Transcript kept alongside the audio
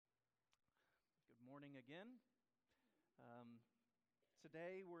again.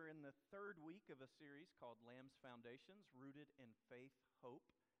 Today we're in the third week of a series called Lamb's Foundations, rooted in faith, hope,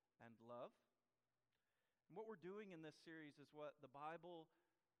 and love. And what we're doing in this series is what the Bible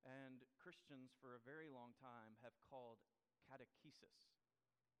and Christians for a very long time have called catechesis.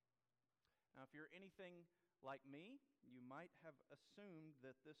 Now, if you're anything like me, you might have assumed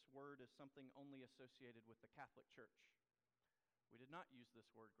that this word is something only associated with the Catholic Church. We did not use this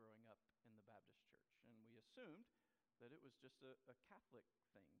word growing up in the Baptist church, and we assumed that it was just a Catholic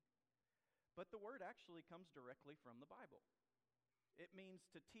thing. But the word actually comes directly from the Bible. It means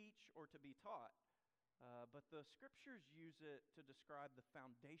to teach or to be taught, but the scriptures use it to describe the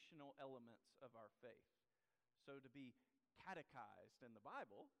foundational elements of our faith. So to be catechized in the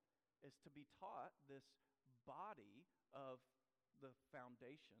Bible is to be taught this body of the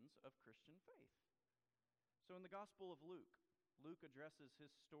foundations of Christian faith. So in the Gospel of Luke addresses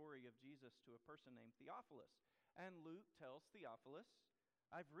his story of Jesus to a person named Theophilus. And Luke tells Theophilus,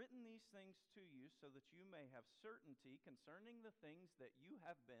 "I've written these things to you so that you may have certainty concerning the things that you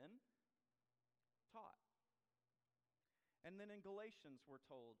have been taught." And then in Galatians we're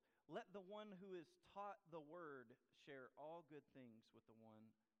told, "Let the one who is taught the word share all good things with the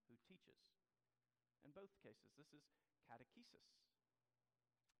one who teaches." In both cases, this is catechesis.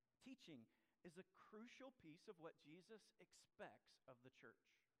 Teaching is a crucial piece of what Jesus expects of the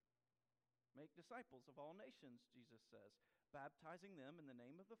church. Make disciples of all nations, Jesus says, baptizing them in the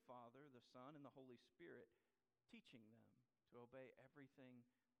name of the Father, the Son, and the Holy Spirit, teaching them to obey everything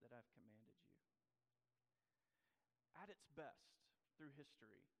that I've commanded you. At its best, through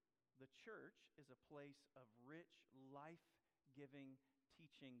history, the church is a place of rich, life-giving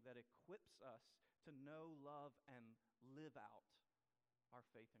teaching that equips us to know, love, and live out our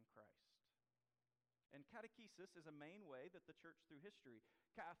faith in Christ. And catechesis is a main way that the church through history,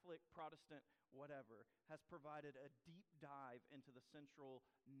 Catholic, Protestant, whatever, has provided a deep dive into the central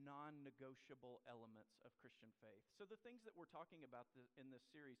non-negotiable elements of Christian faith. So the things that we're talking about in this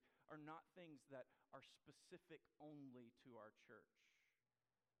series are not things that are specific only to our church.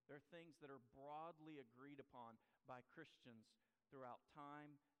 They're things that are broadly agreed upon by Christians throughout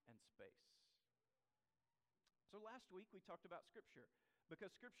time and space. So last week we talked about Scripture,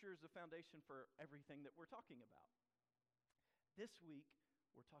 because Scripture is the foundation for everything that we're talking about. This week,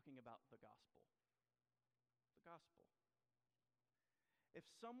 we're talking about the gospel. The gospel. If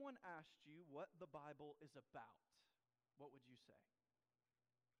someone asked you what the Bible is about, what would you say?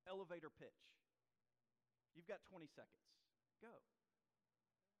 Elevator pitch. You've got 20 seconds. Go.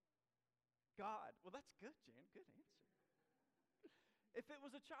 God. Well, that's good, Jan. Good answer. If it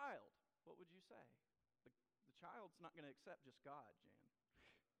was a child, what would you say? The child's not going to accept just God, Jan.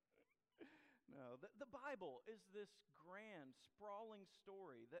 No, the Bible is this grand, sprawling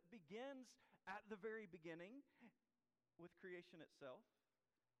story that begins at the very beginning with creation itself,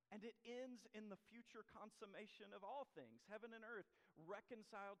 and it ends in the future consummation of all things, heaven and earth,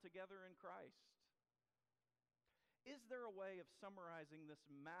 reconciled together in Christ. Is there a way of summarizing this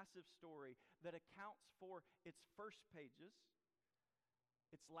massive story that accounts for its first pages,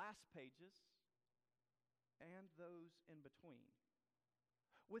 its last pages, and those in between,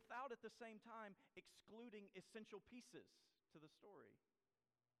 without at the same time excluding essential pieces to the story?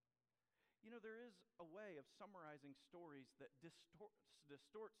 You know, there is a way of summarizing stories that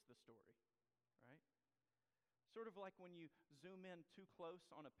distorts the story, right? Sort of like when you zoom in too close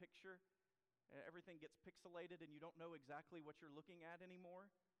on a picture, everything gets pixelated and you don't know exactly what you're looking at anymore.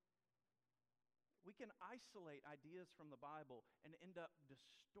 We can isolate ideas from the Bible and end up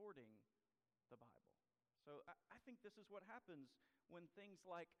distorting the Bible. So I think this is what happens when things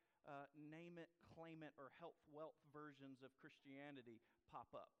like name it, claim it, or health, wealth versions of Christianity pop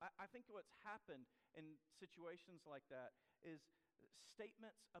up. I think what's happened in situations like that is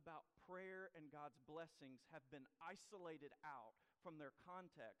statements about prayer and God's blessings have been isolated out from their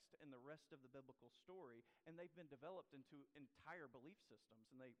context in the rest of the biblical story, and they've been developed into entire belief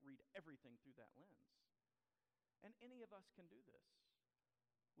systems, and they read everything through that lens. And any of us can do this.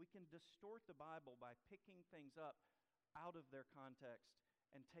 We can distort the Bible by picking things up out of their context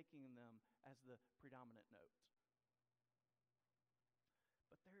and taking them as the predominant note.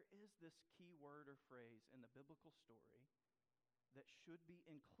 But there is this key word or phrase in the biblical story that should be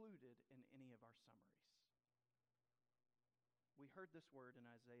included in any of our summaries. We heard this word in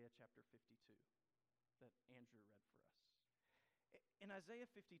Isaiah chapter 52 that Andrew read for us. In Isaiah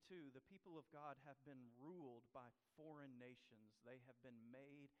 52, the people of God have been ruled by foreign nations. They have been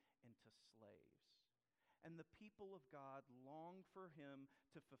made into slaves. And the people of God long for Him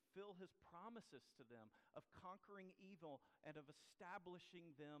to fulfill His promises to them of conquering evil and of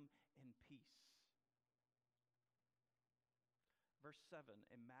establishing them in peace. Verse 7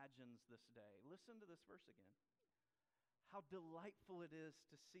 imagines this day. Listen to this verse again. How delightful it is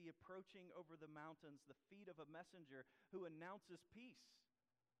to see approaching over the mountains the feet of a messenger who announces peace.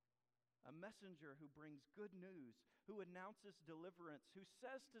 A messenger who brings good news, who announces deliverance, who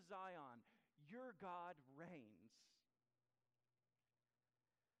says to Zion, your God reigns.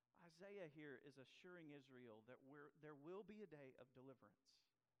 Isaiah here is assuring Israel that there will be a day of deliverance.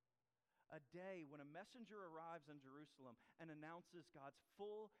 A day when a messenger arrives in Jerusalem and announces God's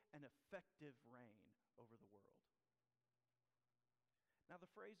full and effective reign over the world. Now, the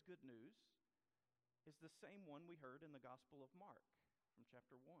phrase good news is the same one we heard in the Gospel of Mark from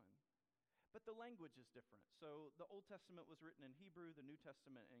chapter 1. But the language is different. So the Old Testament was written in Hebrew, the New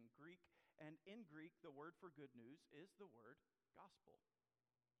Testament in Greek, and in Greek, the word for good news is the word gospel.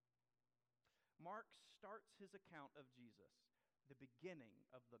 Mark starts his account of Jesus, the beginning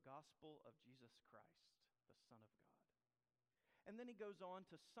of the gospel of Jesus Christ, the Son of God. And then he goes on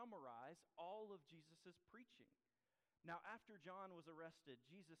to summarize all of Jesus' preaching. Now, after John was arrested,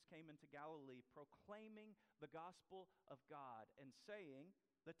 Jesus came into Galilee proclaiming the gospel of God and saying,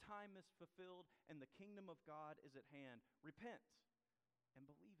 the time is fulfilled and the kingdom of God is at hand. Repent and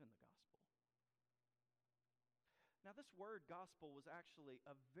believe in the gospel. Now, this word gospel was actually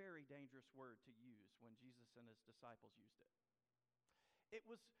a very dangerous word to use when Jesus and his disciples used it. It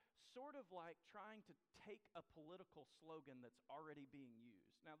was sort of like trying to take a political slogan that's already being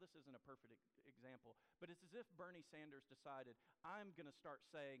used. Now, this isn't a perfect example, but it's as if Bernie Sanders decided, I'm going to start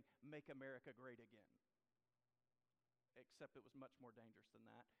saying, make America great again. Except it was much more dangerous than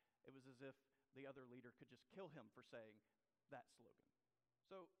that. It was as if the other leader could just kill him for saying that slogan.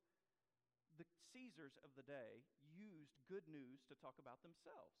 So, the Caesars of the day used good news to talk about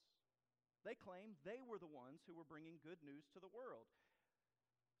themselves. They claimed they were the ones who were bringing good news to the world.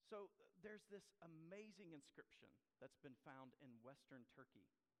 So there's this amazing inscription that's been found in Western Turkey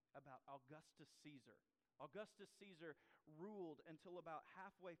about Augustus Caesar. Augustus Caesar ruled until about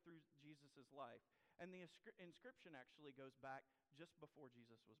halfway through Jesus' life. And the inscription actually goes back just before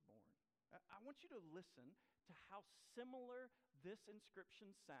Jesus was born. I want you to listen to how similar this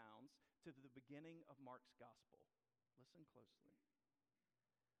inscription sounds to the beginning of Mark's gospel. Listen closely.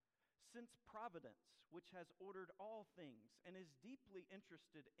 Since Providence, which has ordered all things and is deeply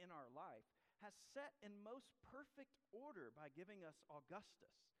interested in our life, has set in most perfect order by giving us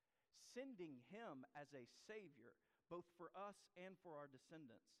Augustus, sending him as a savior, both for us and for our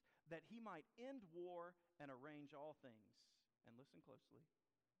descendants, that he might end war and arrange all things. And listen closely.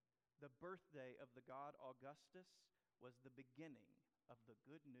 The birthday of the god Augustus was the beginning of the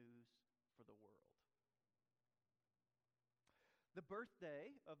good news for the world. The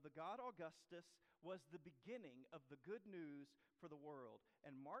birthday of the god Augustus was the beginning of the good news for the world.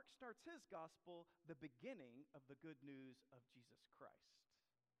 And Mark starts his gospel, the beginning of the good news of Jesus Christ.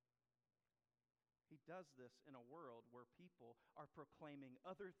 He does this in a world where people are proclaiming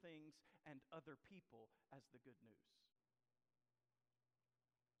other things and other people as the good news.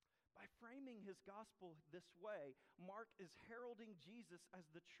 By framing his gospel this way, Mark is heralding Jesus as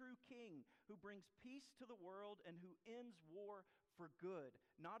the true king who brings peace to the world and who ends war for good,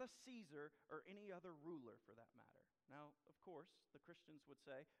 not a Caesar or any other ruler for that matter. Now, of course, the Christians would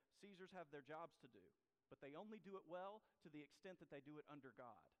say Caesars have their jobs to do, but they only do it well to the extent that they do it under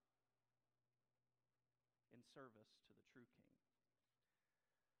God, in service to the true king.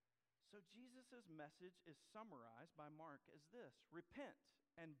 So Jesus' message is summarized by Mark as this: repent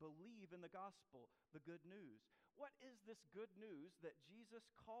and believe in the gospel, the good news. What is this good news that Jesus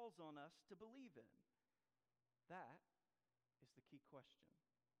calls on us to believe in? That is the key question.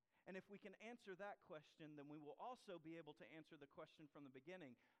 And if we can answer that question, then we will also be able to answer the question from the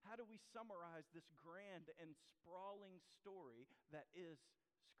beginning. How do we summarize this grand and sprawling story that is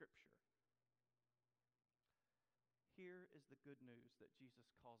Scripture? Here is the good news that Jesus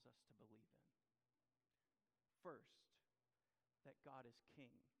calls us to believe in. First, that God is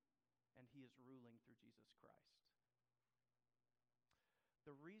king and he is ruling through Jesus Christ.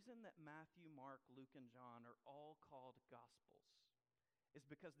 The reason that Matthew, Mark, Luke, and John are all called Gospels is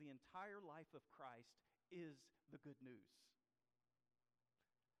because the entire life of Christ is the good news.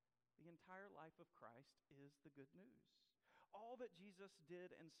 The entire life of Christ is the good news. All that Jesus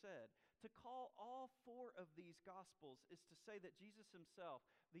did and said. To call all four of these Gospels is to say that Jesus himself,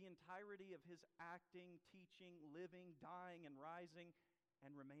 the entirety of his acting, teaching, living, dying, and rising,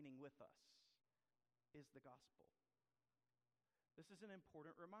 and remaining with us, is the gospel. This is an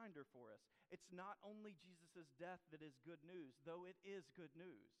important reminder for us. It's not only Jesus' death that is good news, though it is good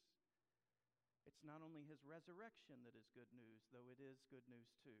news. It's not only his resurrection that is good news, though it is good news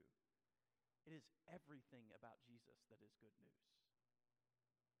too. It is everything about Jesus that is good news.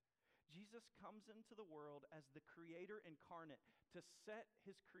 Jesus comes into the world as the Creator incarnate to set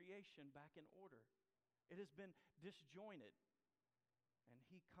his creation back in order. It has been disjointed, and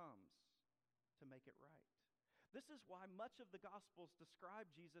he comes to make it right. This is why much of the Gospels describe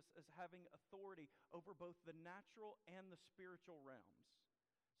Jesus as having authority over both the natural and the spiritual realms.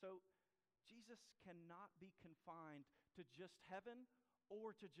 So, Jesus cannot be confined to just heaven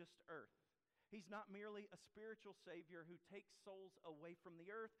or to just earth. He's not merely a spiritual Savior who takes souls away from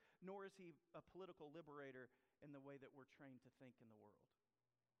the earth, nor is he a political liberator in the way that we're trained to think in the world.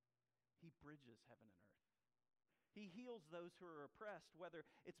 He bridges heaven and earth. He heals those who are oppressed, whether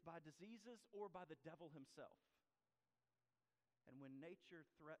it's by diseases or by the devil himself. And when nature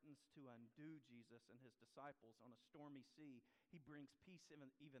threatens to undo Jesus and his disciples on a stormy sea, he brings peace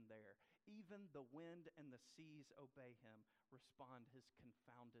even there. Even the wind and the seas obey him, respond his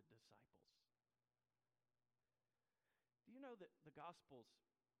confounded disciples. Do you know that the Gospels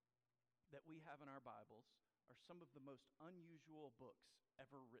that we have in our Bibles are some of the most unusual books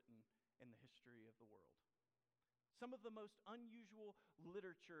ever written in the history of the world? Some of the most unusual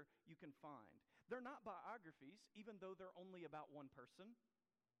literature you can find. They're not biographies, even though they're only about one person.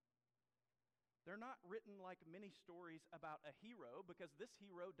 They're not written like many stories about a hero, because this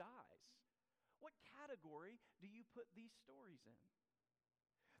hero dies. What category do you put these stories in?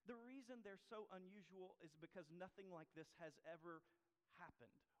 The reason they're so unusual is because nothing like this has ever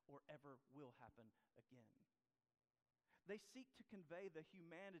happened or ever will happen again. They seek to convey the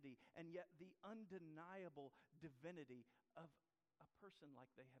humanity and yet the undeniable divinity of a person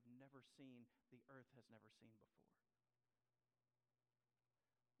like they have never seen, the earth has never seen before.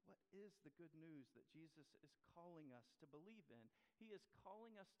 What is the good news that Jesus is calling us to believe in? He is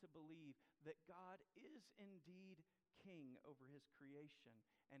calling us to believe that God is indeed king over his creation,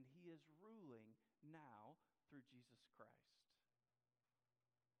 and he is ruling now through Jesus Christ.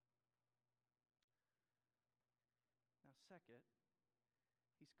 Now, second,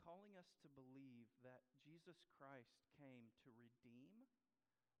 he's calling us to believe that Jesus Christ came to redeem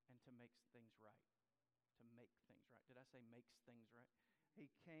and to make things right. To make things right. Did I say makes things right? He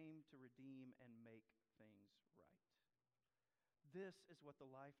came to redeem and make things right. This is what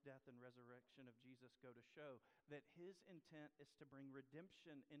the life, death, and resurrection of Jesus go to show, that his intent is to bring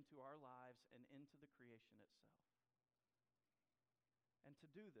redemption into our lives and into the creation itself. And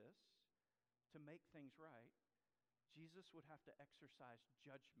to do this, to make things right, Jesus would have to exercise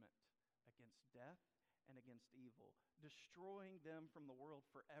judgment against death and against evil, destroying them from the world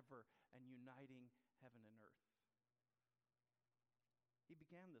forever and uniting heaven and earth. He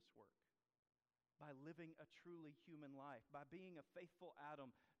began this work by living a truly human life, by being a faithful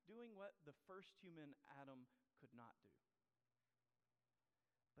Adam, doing what the first human Adam could not do.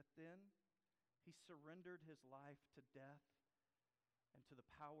 But then he surrendered his life to death and to the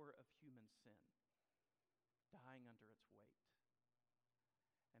power of human sin, dying under its weight.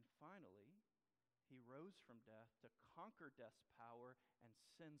 And finally, he rose from death to conquer death's power and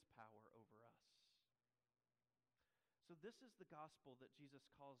sin's power over us. So this is the gospel that Jesus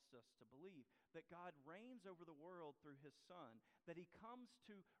calls us to believe, that God reigns over the world through his Son, that he comes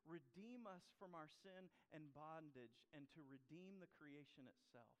to redeem us from our sin and bondage and to redeem the creation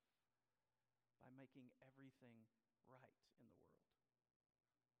itself by making everything right in the world.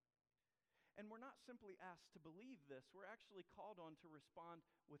 And we're not simply asked to believe this, we're actually called on to respond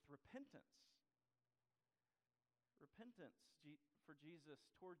with repentance. Repentance for Jesus,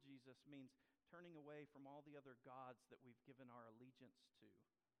 toward Jesus, means turning away from all the other gods that we've given our allegiance to.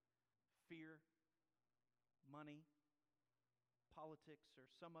 Fear, money, politics, or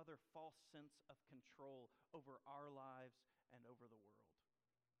some other false sense of control over our lives and over the world.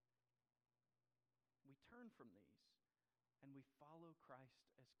 We turn from these and we follow Christ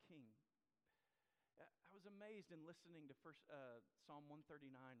as King. I was amazed in listening to Psalm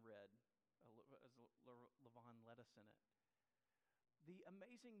 139 read, as Levon led us in it. The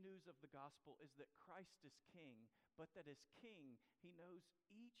amazing news of the gospel is that Christ is king, but that as king, he knows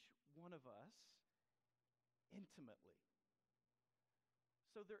each one of us intimately.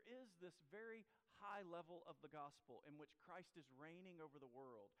 So there is this very high level of the gospel in which Christ is reigning over the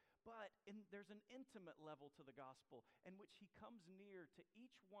world, but there's an intimate level to the gospel in which he comes near to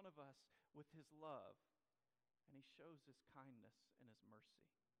each one of us with his love, and he shows his kindness and his mercy.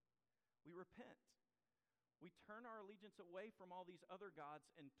 We repent. We turn our allegiance away from all these other gods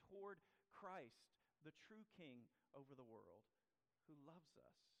and toward Christ, the true King over the world, who loves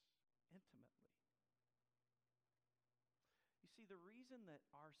us intimately. You see, the reason that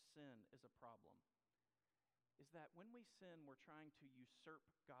our sin is a problem is that when we sin, we're trying to usurp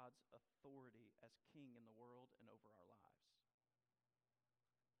God's authority as King in the world and over our lives.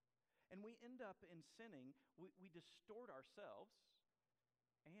 And we end up in sinning. We distort ourselves,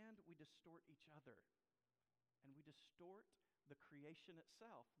 and we distort each other. And we distort the creation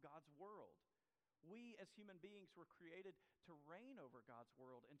itself, God's world. We as human beings were created to reign over God's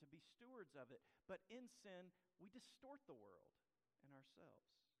world and to be stewards of it. But in sin, we distort the world and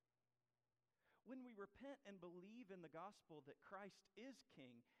ourselves. When we repent and believe in the gospel that Christ is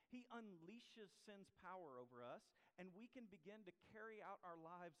King, He unleashes sin's power over us, and we can begin to carry out our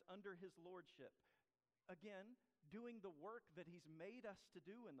lives under His lordship. Again, doing the work that He's made us to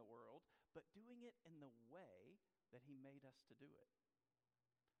do in the world, but doing it in the way that He made us to do it.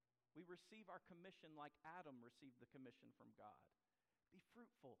 We receive our commission like Adam received the commission from God. Be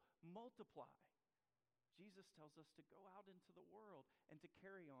fruitful, multiply. Jesus tells us to go out into the world and to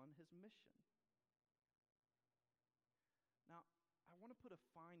carry on His mission. Now, I want to put a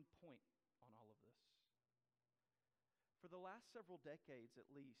fine point on all of this. For the last several decades at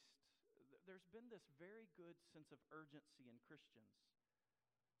least, there's been this very good sense of urgency in Christians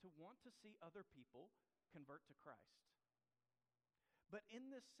to want to see other people convert to Christ. But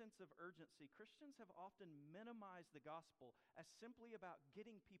in this sense of urgency, Christians have often minimized the gospel as simply about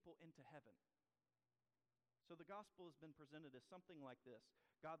getting people into heaven. So the gospel has been presented as something like this: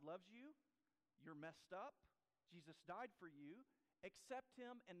 God loves you, you're messed up, Jesus died for you, accept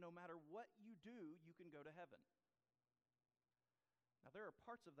Him, and no matter what you do, you can go to heaven. Now, there are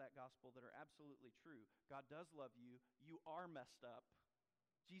parts of that gospel that are absolutely true. God does love you, you are messed up,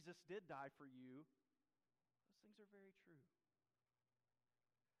 Jesus did die for you. Those things are very true.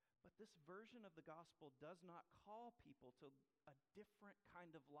 But this version of the gospel does not call people to a different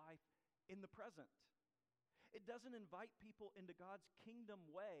kind of life in the present. It doesn't invite people into God's kingdom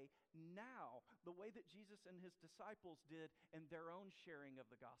way now, the way that Jesus and His disciples did in their own sharing of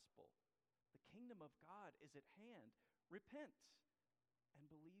the gospel. The kingdom of God is at hand. Repent and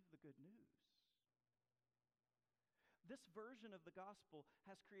believe the good news. This version of the gospel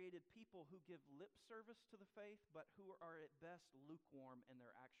has created people who give lip service to the faith, but who are at best lukewarm in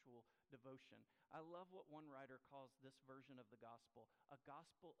their actual devotion. I love what one writer calls this version of the gospel, a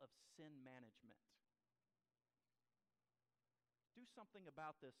gospel of sin management. Do something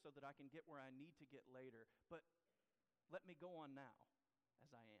about this so that I can get where I need to get later, but let me go on now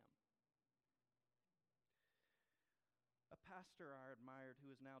as I am. A pastor I admired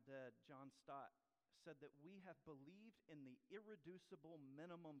who is now dead, John Stott, said that we have believed in the irreducible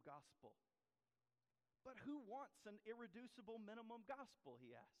minimum gospel. But who wants an irreducible minimum gospel,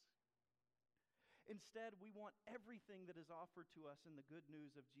 he asks. Instead, we want everything that is offered to us in the good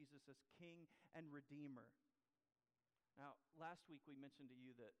news of Jesus as King and Redeemer. Now, last week we mentioned to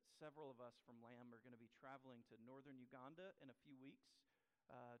you that several of us from Lamb are going to be traveling to northern Uganda in a few weeks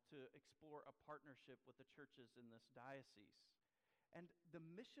to explore a partnership with the churches in this diocese. And the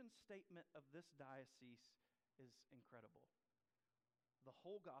mission statement of this diocese is incredible. The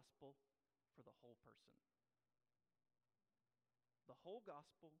whole gospel for the whole person. The whole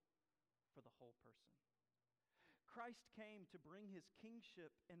gospel for the whole person. Christ came to bring His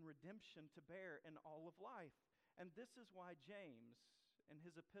kingship and redemption to bear in all of life. And this is why James, in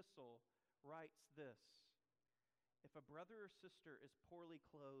his epistle, writes this: if a brother or sister is poorly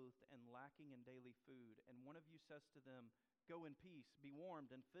clothed and lacking in daily food, and one of you says to them, "Go in peace, be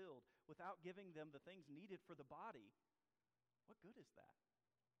warmed and filled," without giving them the things needed for the body, what good is that?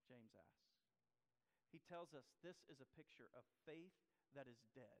 James asks. He tells us this is a picture of faith that is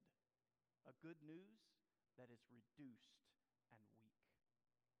dead, a good news that is reduced and weak.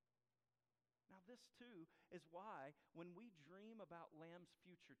 Now, this too is why when we dream about Lamb's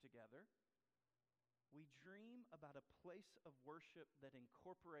future together, we dream about a place of worship that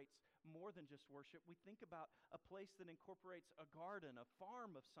incorporates more than just worship. We think about a place that incorporates a garden, a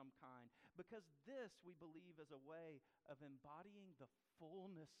farm of some kind, because this, we believe, is a way of embodying the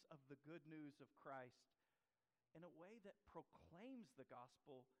fullness of the good news of Christ in a way that proclaims the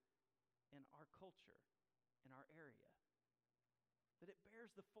gospel in our culture, in our area. That it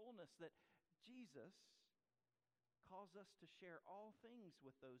bears the fullness that Jesus calls us to share all things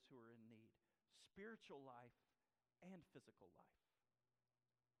with those who are in need. Spiritual life and physical life.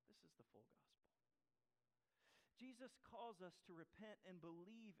 This is the full gospel. Jesus calls us to repent and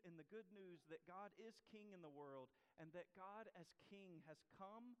believe in the good news that God is King in the world and that God as King has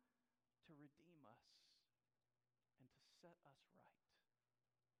come to redeem us and to set us right.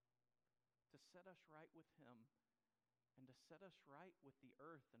 To set us right with Him and to set us right with the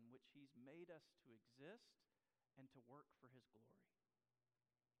earth in which He's made us to exist and to work for His glory.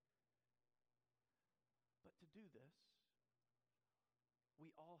 But to do this,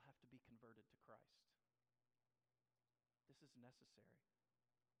 we all have to be converted to Christ. This is necessary.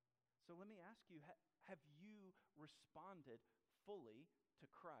 So let me ask you, have you responded fully to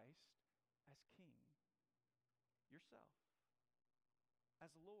Christ as King? Yourself,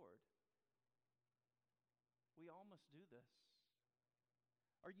 as Lord? We all must do this.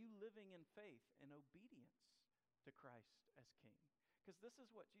 Are you living in faith and obedience to Christ as King? Because this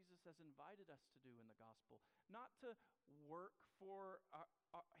is what Jesus has invited us to do in the gospel. Not to work for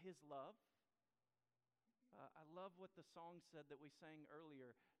His love. I love what the song said that we sang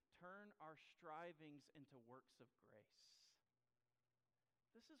earlier. Turn our strivings into works of grace.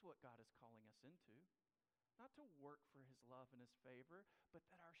 This is what God is calling us into. Not to work for His love and His favor, but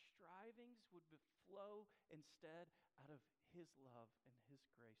that our strivings would flow instead out of His love and His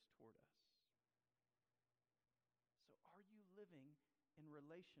grace toward us. So are you living in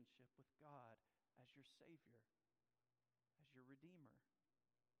relationship with God as your Savior, as your Redeemer?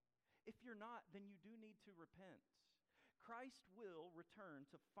 If you're not, then you do need to repent. Christ will return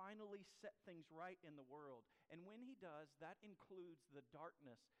to finally set things right in the world. And when He does, that includes the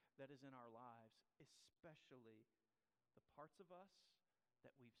darkness that is in our lives, especially the parts of us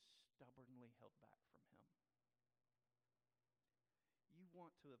that we've stubbornly held back from Him. You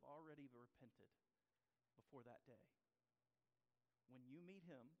want to have already repented before that day, when you meet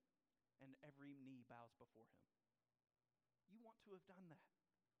Him and every knee bows before Him. You want to have done that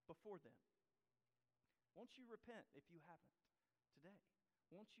before then. Won't you repent if you haven't today?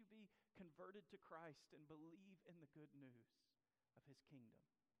 Won't you be converted to Christ and believe in the good news of His kingdom?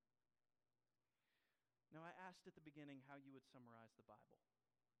 Now, I asked at the beginning how you would summarize the Bible.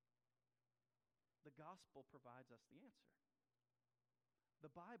 The gospel provides us the answer.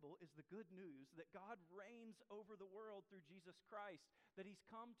 The Bible is the good news that God reigns over the world through Jesus Christ, that He's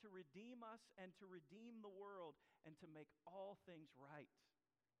come to redeem us and to redeem the world and to make all things right.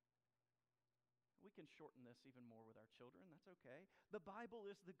 We can shorten this even more with our children. That's okay. The Bible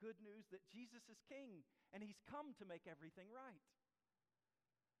is the good news that Jesus is King and He's come to make everything right.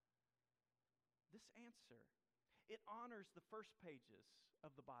 This answer, it honors the first pages of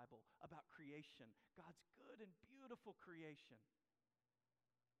the Bible about creation, God's good and beautiful creation.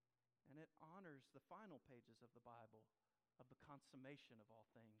 And it honors the final pages of the Bible of the consummation of all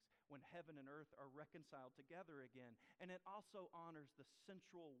things, when heaven and earth are reconciled together again. And it also honors the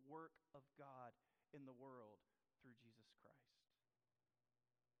central work of God in the world through Jesus Christ.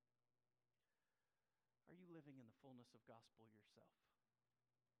 Are you living in the fullness of gospel yourself?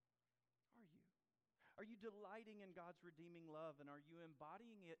 Are you? Are you delighting in God's redeeming love, and are you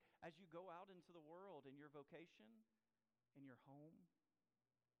embodying it as you go out into the world, in your vocation, in your home,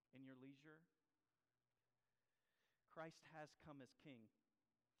 in your leisure? Christ has come as King,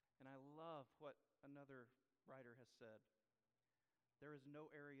 and I love what another writer has said. There is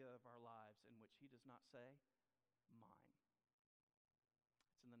no area of our lives in which He does not say, mine.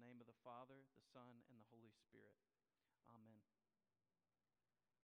 It's in the name of the Father, the Son, and the Holy Spirit.